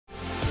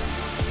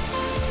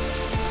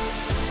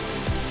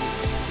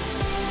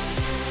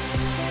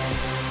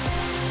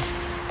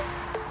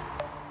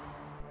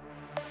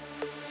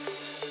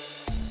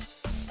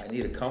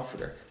need a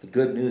comforter. The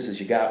good news is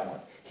you got one.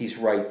 He's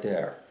right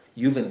there.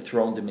 You've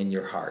enthroned him in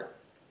your heart.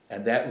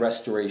 And that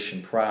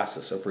restoration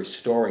process of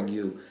restoring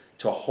you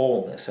to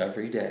wholeness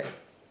every day,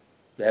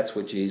 that's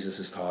what Jesus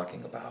is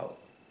talking about.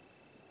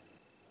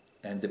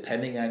 And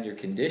depending on your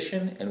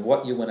condition and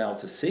what you went out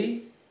to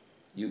see,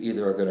 you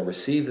either are going to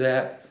receive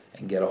that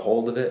and get a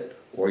hold of it,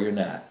 or you're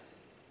not.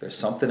 There's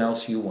something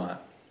else you want.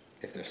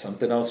 If there's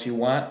something else you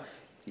want,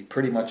 you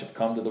pretty much have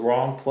come to the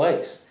wrong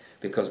place,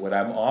 because what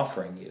I'm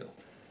offering you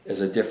is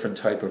a different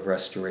type of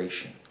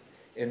restoration.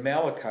 In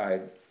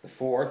Malachi, the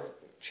 4th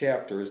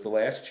chapter is the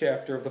last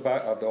chapter of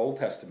the Old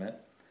Testament,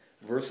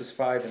 verses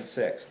 5 and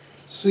 6.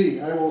 See,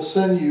 I will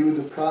send you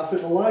the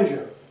prophet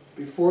Elijah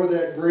before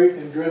that great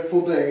and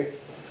dreadful day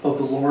of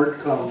the Lord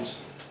comes.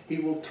 He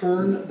will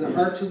turn the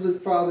hearts of the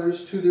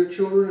fathers to their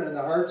children and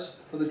the hearts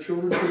of the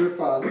children to their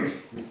fathers,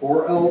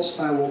 or else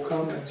I will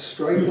come and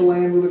strike the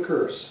land with a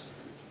curse.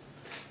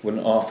 What an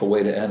awful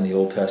way to end the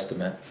Old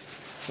Testament,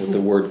 with the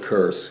word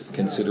curse,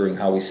 considering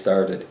how we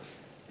started.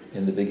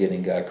 In the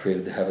beginning, God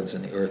created the heavens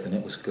and the earth, and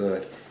it was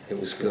good. It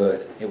was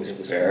good. It was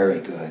very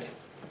good.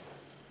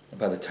 And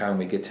by the time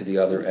we get to the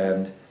other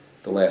end,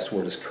 the last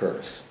word is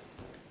curse,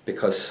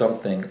 because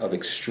something of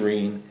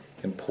extreme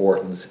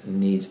importance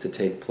needs to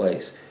take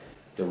place.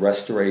 The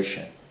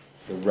restoration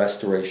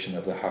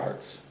of the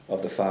hearts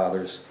of the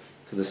fathers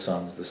to the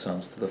sons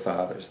to the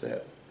fathers.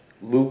 That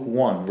Luke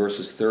 1,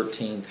 verses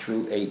 13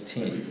 through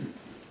 18.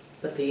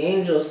 But the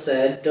angel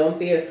said, "Don't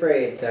be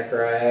afraid,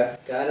 Zechariah.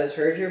 God has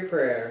heard your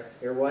prayer.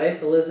 Your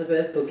wife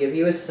Elizabeth will give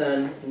you a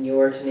son, and you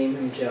are to name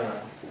him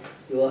John.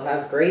 You will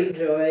have great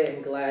joy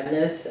and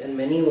gladness, and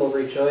many will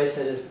rejoice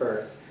at his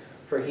birth.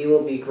 For he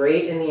will be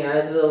great in the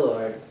eyes of the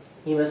Lord.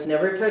 He must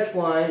never touch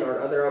wine or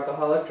other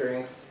alcoholic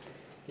drinks.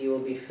 He will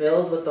be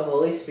filled with the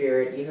Holy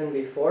Spirit even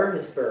before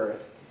his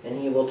birth, and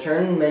he will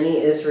turn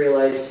many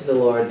Israelites to the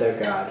Lord their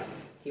God.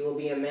 He will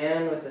be a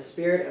man with the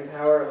spirit and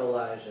power of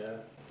Elijah.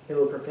 He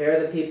will prepare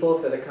the people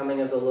for the coming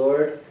of the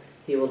Lord.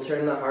 He will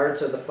turn the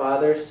hearts of the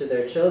fathers to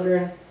their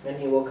children, and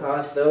he will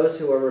cause those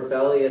who are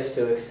rebellious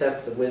to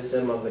accept the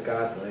wisdom of the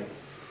godly."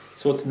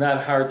 So it's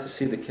not hard to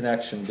see the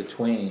connection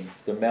between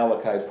the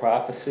Malachi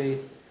prophecy,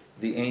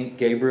 the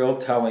Gabriel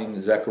telling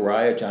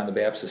Zechariah, John the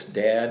Baptist's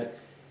dad,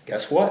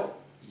 guess what?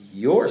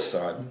 Your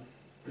son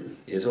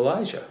is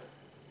Elijah.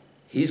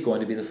 He's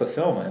going to be the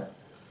fulfillment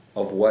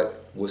of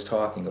what was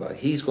talking about.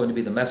 He's going to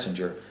be the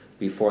messenger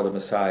before the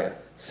Messiah.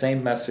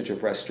 Same message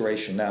of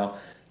restoration. Now,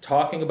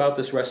 talking about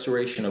this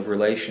restoration of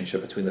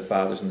relationship between the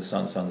fathers and the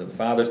sons and the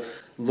fathers,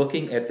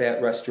 looking at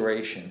that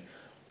restoration,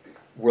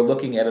 we're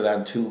looking at it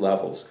on two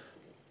levels.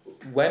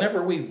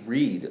 Whenever we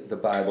read the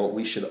Bible,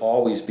 we should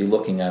always be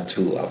looking on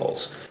two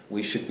levels.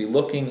 We should be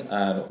looking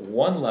on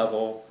one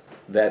level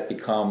that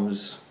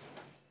becomes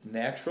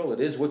natural.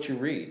 It is what you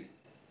read.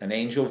 An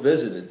angel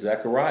visited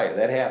Zechariah.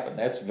 That happened.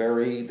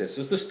 This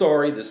is the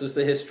story, this is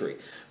the history.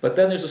 But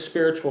then there's a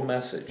spiritual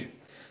message.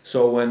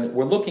 So when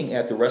we're looking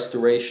at the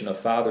restoration of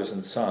fathers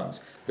and sons,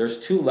 there's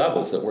two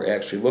levels that we're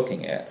actually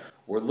looking at.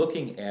 We're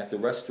looking at the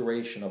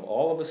restoration of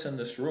all of us in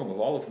this room, of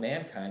all of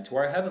mankind, to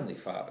our Heavenly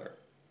Father.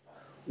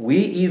 We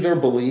either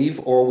believe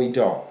or we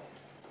don't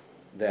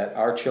that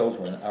our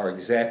children are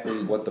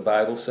exactly what the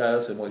Bible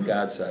says and what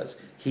God says.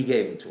 He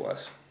gave them to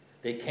us.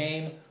 They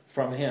came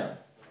from Him.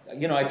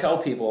 You know, I tell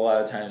people a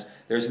lot of times,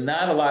 there's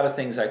not a lot of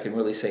things I can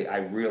really say I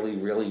really,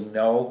 really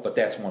know, but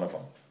that's one of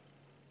them.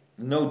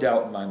 No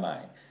doubt in my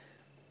mind.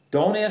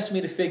 Don't ask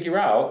me to figure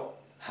out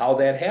how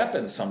that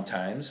happens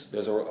sometimes.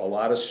 There's a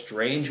lot of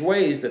strange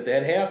ways that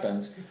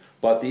happens,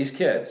 but these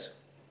kids,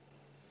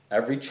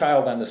 every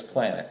child on this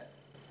planet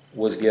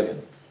was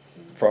given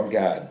from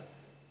God.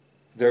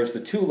 There's the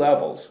two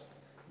levels.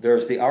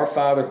 There's the Our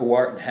Father who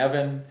art in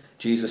heaven.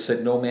 Jesus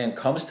said, no man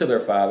comes to their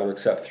Father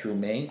except through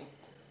me.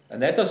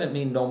 And that doesn't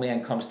mean no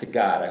man comes to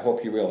God. I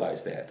hope you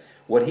realize that.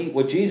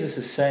 What Jesus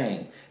is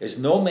saying is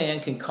no man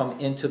can come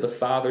into the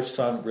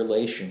Father-Son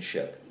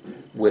relationship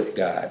with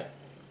God.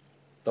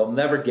 They'll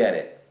never get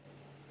it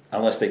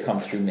unless they come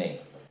through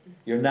me.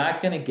 You're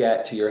not going to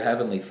get to your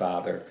Heavenly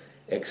Father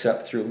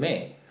except through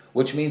me,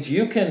 which means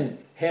you can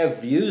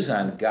have views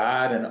on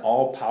God and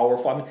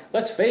all-powerful. I mean,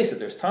 let's face it,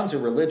 there's tons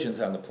of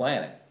religions on the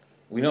planet.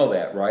 We know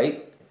that,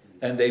 right?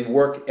 And they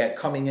work at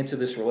coming into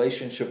this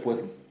relationship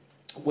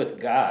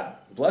with God.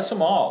 Bless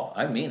them all.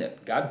 I mean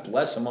it. God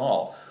bless them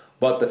all.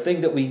 But the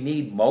thing that we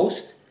need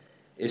most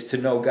is to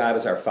know God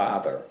as our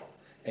Father.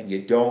 And you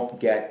don't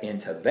get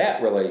into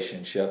that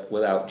relationship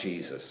without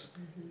Jesus.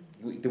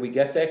 Do we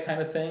get that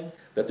kind of thing?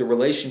 That the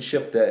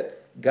relationship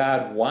that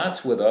God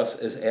wants with us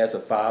is as a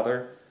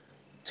father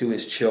to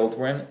his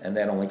children, and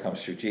that only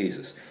comes through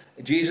Jesus.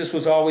 Jesus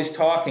was always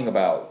talking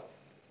about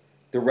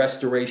the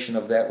restoration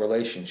of that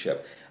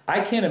relationship.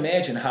 I can't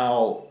imagine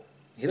how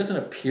he doesn't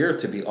appear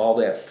to be all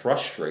that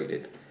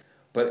frustrated.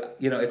 But,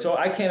 you know,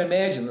 I can't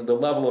imagine the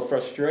level of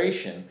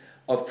frustration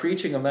of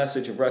preaching a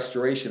message of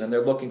restoration and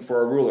they're looking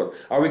for a ruler.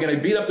 Are we going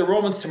to beat up the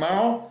Romans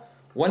tomorrow?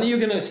 When are you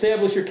going to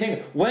establish your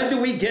kingdom? When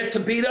do we get to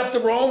beat up the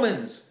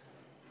Romans?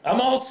 I'm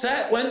all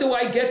set. When do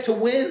I get to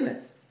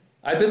win?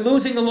 I've been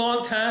losing a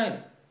long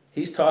time.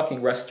 He's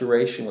talking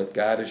restoration with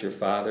God as your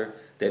Father,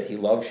 that He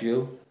loves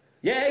you.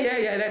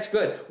 Yeah, that's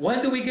good.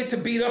 When do we get to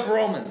beat up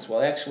Romans?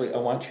 Well, actually, I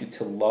want you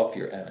to love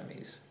your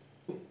enemies.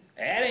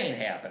 That ain't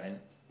happening.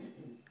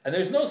 And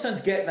there's no sense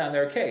getting on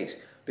their case,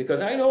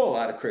 because I know a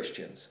lot of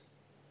Christians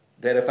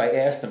that if I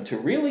asked them to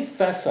really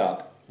fess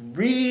up,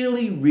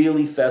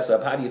 really fess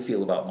up, how do you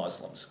feel about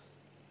Muslims?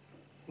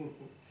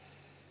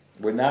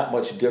 We're not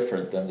much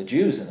different than the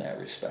Jews in that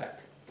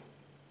respect.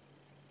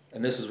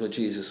 And this is what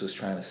Jesus was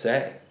trying to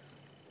say,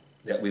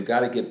 that we've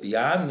got to get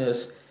beyond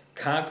this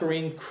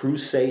conquering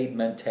crusade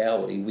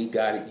mentality. We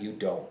got it, you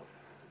don't.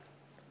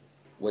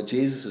 What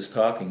Jesus is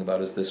talking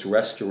about is this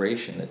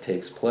restoration that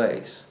takes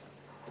place,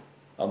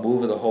 a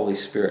move of the Holy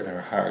Spirit in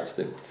our hearts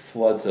that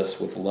floods us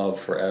with love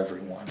for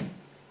everyone.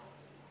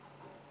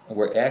 And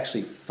we're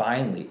actually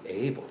finally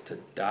able to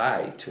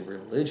die to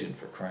religion,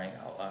 for crying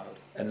out loud,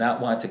 and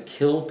not want to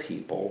kill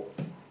people,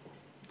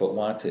 but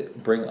want to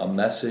bring a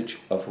message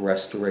of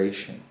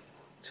restoration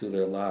to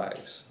their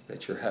lives,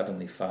 that your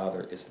Heavenly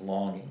Father is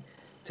longing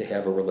to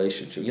have a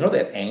relationship. You know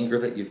that anger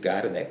that you've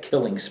got and that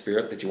killing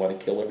spirit that you want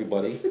to kill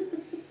everybody?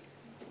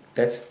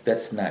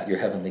 That's not your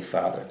Heavenly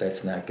Father.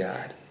 That's not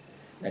God.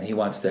 And He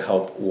wants to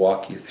help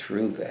walk you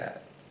through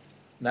that.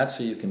 Not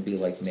so you can be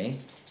like me,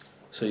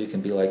 so you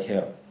can be like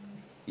Him.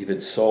 You've been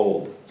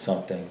sold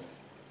something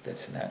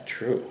that's not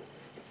true.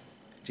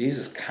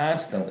 Jesus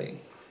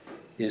constantly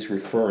is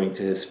referring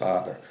to His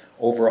Father.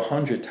 Over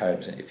 100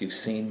 times, if you've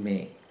seen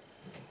me.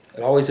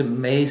 It always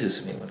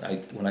amazes me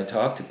when I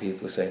talk to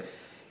people who say,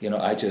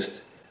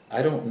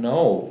 I don't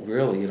know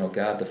really,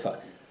 God the Father.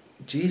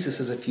 Jesus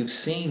says, if you've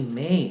seen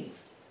me,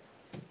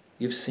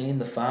 you've seen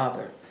the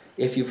Father.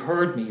 If you've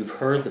heard me, you've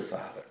heard the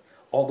Father.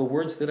 All the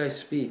words that I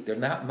speak, they're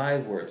not my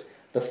words.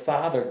 The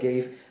Father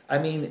gave,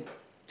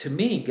 to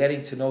me,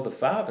 getting to know the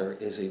Father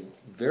is a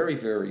very,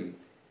 very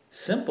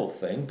simple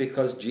thing,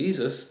 because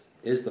Jesus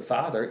is the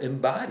Father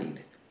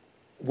embodied.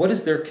 What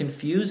is there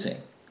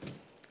confusing?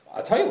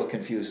 I'll tell you what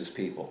confuses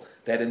people.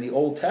 That in the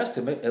Old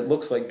Testament, it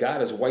looks like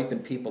God is wiping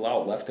people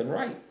out left and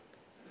right.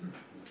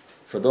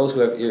 For those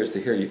who have ears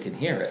to hear, you can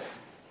hear it.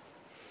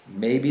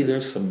 Maybe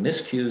there's some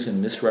miscues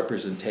and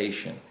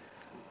misrepresentation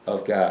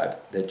of God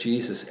that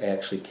Jesus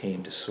actually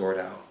came to sort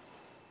out.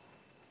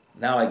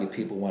 Now I get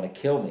people who want to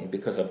kill me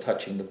because I'm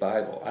touching the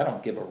Bible. I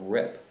don't give a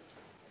rip.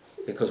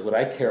 Because what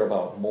I care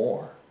about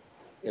more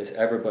is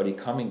everybody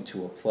coming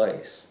to a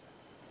place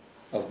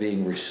of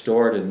being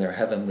restored in their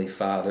Heavenly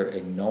Father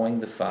and knowing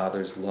the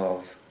Father's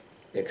love,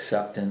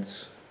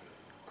 acceptance,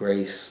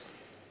 grace,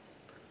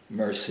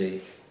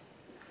 mercy.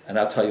 And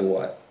I'll tell you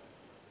what,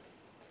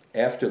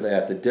 after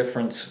that, the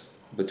difference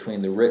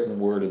between the written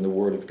word and the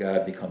Word of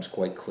God becomes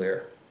quite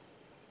clear.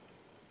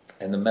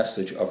 And the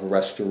message of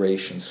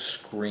restoration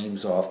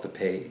screams off the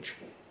page.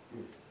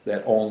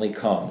 That only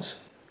comes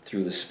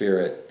through the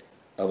Spirit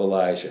of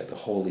Elijah, the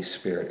Holy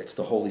Spirit. It's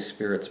the Holy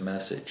Spirit's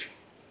message.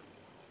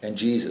 And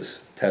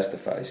Jesus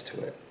testifies to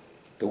it.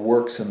 The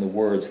works and the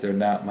words, they're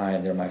not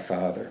mine, they're my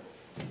Father.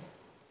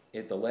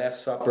 At the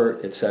Last Supper,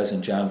 it says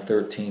in John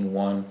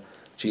 13:1,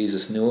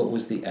 Jesus knew it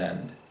was the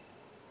end,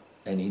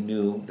 and He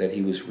knew that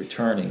He was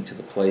returning to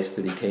the place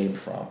that He came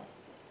from.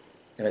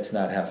 And it's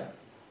not heaven.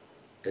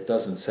 It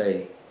doesn't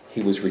say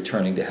He was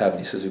returning to heaven.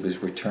 He says He was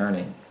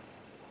returning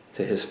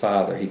to His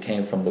Father. He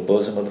came from the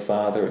bosom of the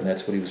Father, and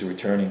that's what He was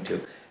returning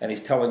to. And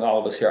He's telling all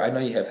of us here, I know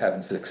you have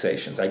heaven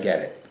fixations, I get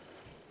it.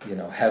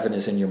 Heaven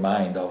is in your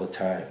mind all the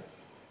time.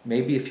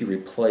 Maybe if you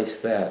replace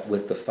that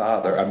with the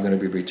Father, I'm going to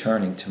be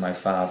returning to my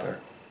Father.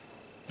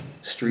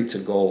 Streets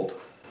of gold.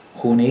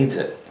 Who needs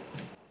it?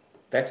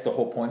 That's the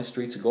whole point of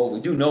streets of gold. We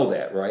do know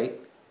that, right?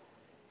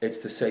 It's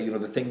to say,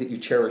 the thing that you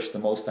cherish the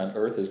most on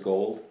earth is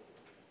gold.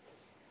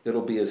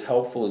 It'll be as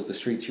helpful as the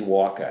streets you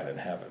walk on in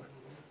heaven.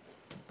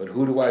 But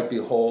who do I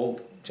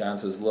behold? John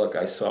says, look,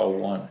 I saw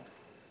one.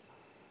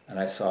 And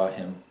I saw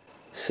Him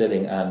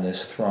sitting on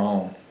this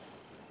throne.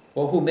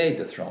 Well, who made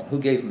the throne? Who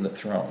gave Him the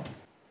throne?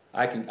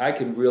 I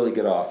can really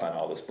get off on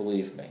all this,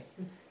 believe me,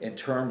 in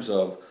terms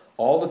of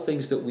all the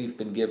things that we've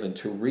been given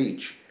to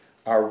reach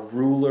our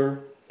ruler,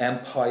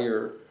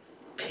 empire,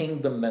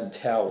 kingdom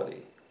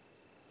mentality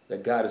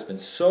that God has been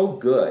so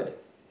good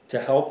to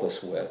help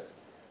us with,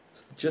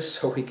 just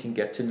so we can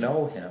get to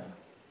know Him.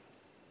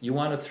 You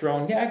want a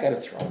throne? Yeah, I got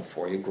a throne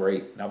for you.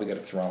 Great. Now we got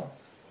a throne.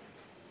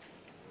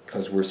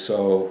 Because we're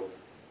so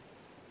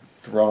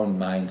throne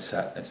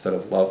mindset instead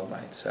of love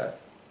mindset.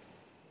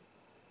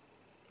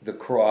 The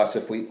cross,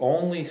 if we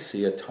only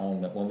see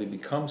atonement, when we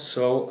become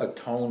so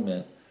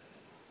atonement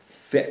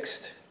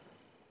fixed,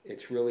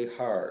 it's really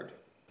hard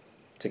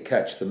to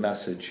catch the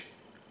message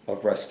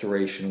of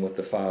restoration with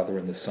the Father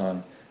and the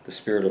Son, the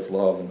Spirit of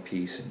love and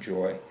peace and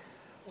joy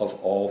of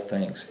all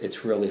things.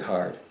 It's really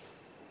hard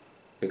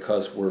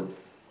because we're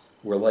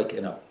like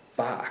in a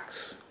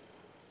box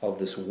of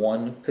this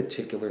one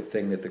particular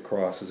thing that the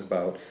cross is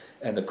about.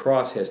 And the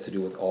cross has to do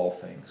with all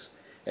things.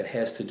 It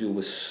has to do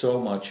with so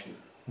much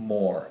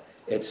more.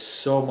 It's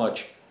so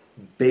much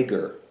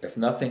bigger. If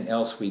nothing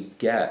else, we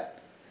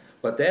get.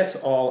 But that's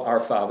all our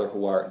Father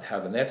who art in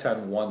heaven. That's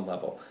on one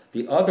level.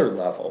 The other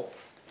level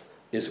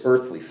is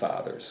earthly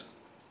fathers.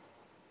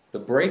 The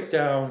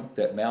breakdown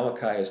that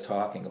Malachi is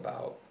talking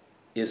about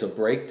is a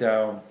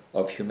breakdown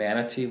of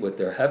humanity with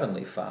their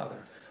heavenly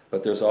Father,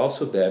 but there's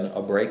also been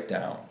a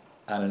breakdown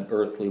on an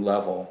earthly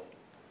level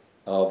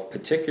of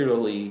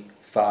particularly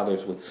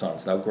fathers with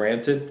sons. Now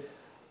granted,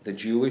 the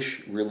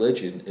Jewish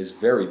religion is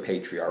very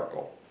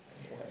patriarchal.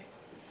 Anyway,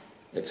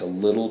 it's a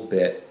little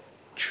bit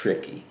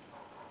tricky.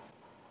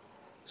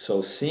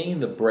 So seeing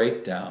the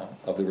breakdown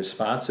of the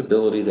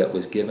responsibility that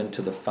was given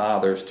to the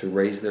fathers to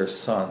raise their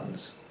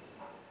sons,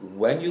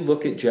 when you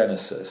look at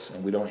Genesis,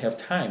 and we don't have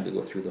time to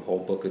go through the whole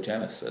book of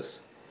Genesis,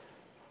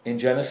 in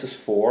Genesis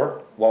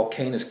 4, while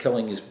Cain is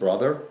killing his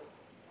brother,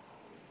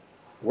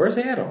 where's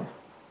Adam?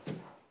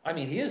 I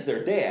mean, he is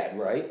their dad,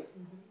 right?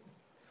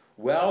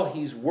 Well,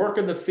 he's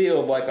working the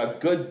field like a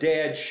good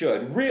dad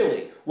should,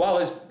 really, while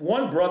his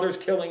one brother's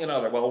killing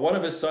another, while one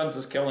of his sons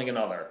is killing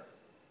another.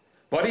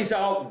 But he's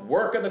out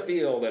working the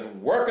field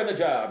and working the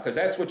job, because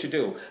that's what you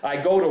do. I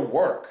go to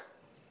work.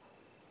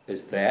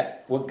 Is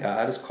that what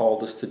God has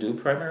called us to do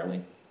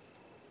primarily?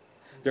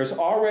 There's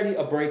already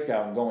a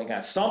breakdown going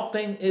on.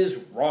 Something is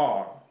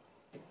wrong.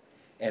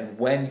 And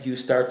when you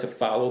start to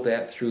follow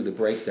that through the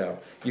breakdown,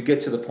 you get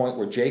to the point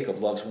where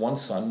Jacob loves one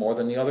son more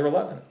than the other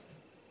 11.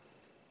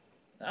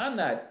 I'm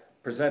not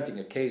presenting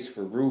a case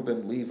for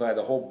Reuben, Levi,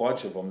 the whole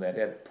bunch of them that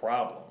had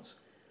problems.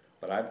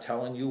 But I'm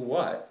telling you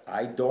what,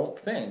 I don't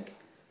think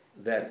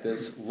that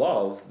this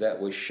love that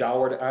was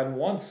showered on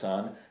one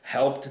son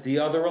helped the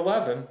other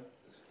 11.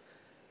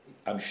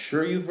 I'm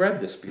sure you've read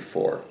this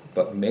before,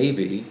 but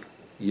maybe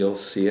you'll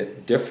see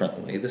it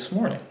differently this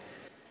morning.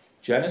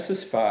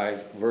 Genesis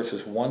 5,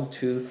 verses 1,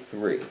 2,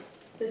 3.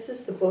 This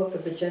is the book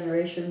of the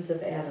generations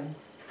of Adam.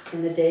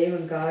 In the day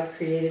when God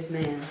created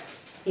man,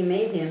 he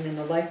made him in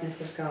the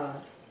likeness of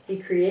God. He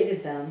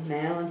created them,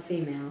 male and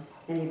female,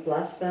 and he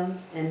blessed them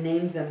and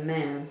named them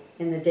man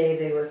in the day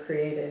they were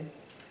created.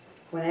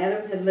 When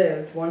Adam had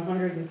lived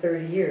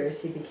 130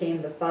 years, he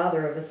became the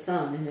father of a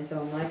son in his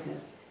own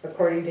likeness,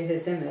 according to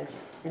his image,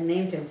 and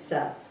named him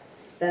Seth.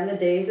 Then the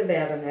days of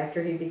Adam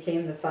after he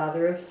became the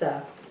father of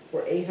Seth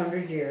were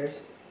 800 years,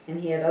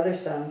 and he had other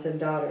sons and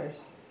daughters.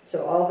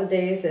 So all the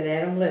days that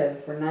Adam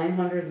lived were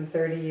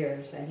 930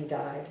 years, and he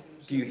died.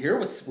 Do you hear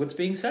what's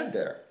being said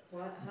there?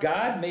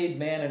 God made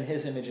man in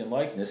his image and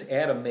likeness.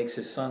 Adam makes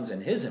his sons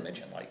in his image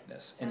and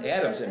likeness, in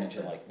Adam's image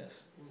and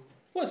likeness.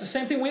 Well, it's the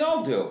same thing we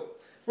all do.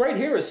 Right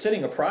here is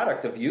sitting a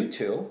product of you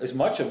two, as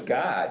much of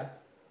God,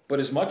 but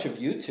as much of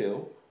you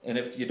two. And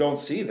if you don't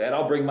see that,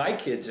 I'll bring my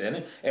kids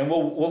in, and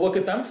we'll look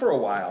at them for a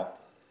while.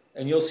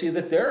 And you'll see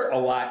that they're a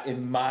lot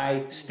in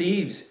my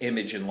Steve's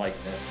image and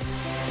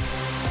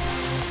likeness.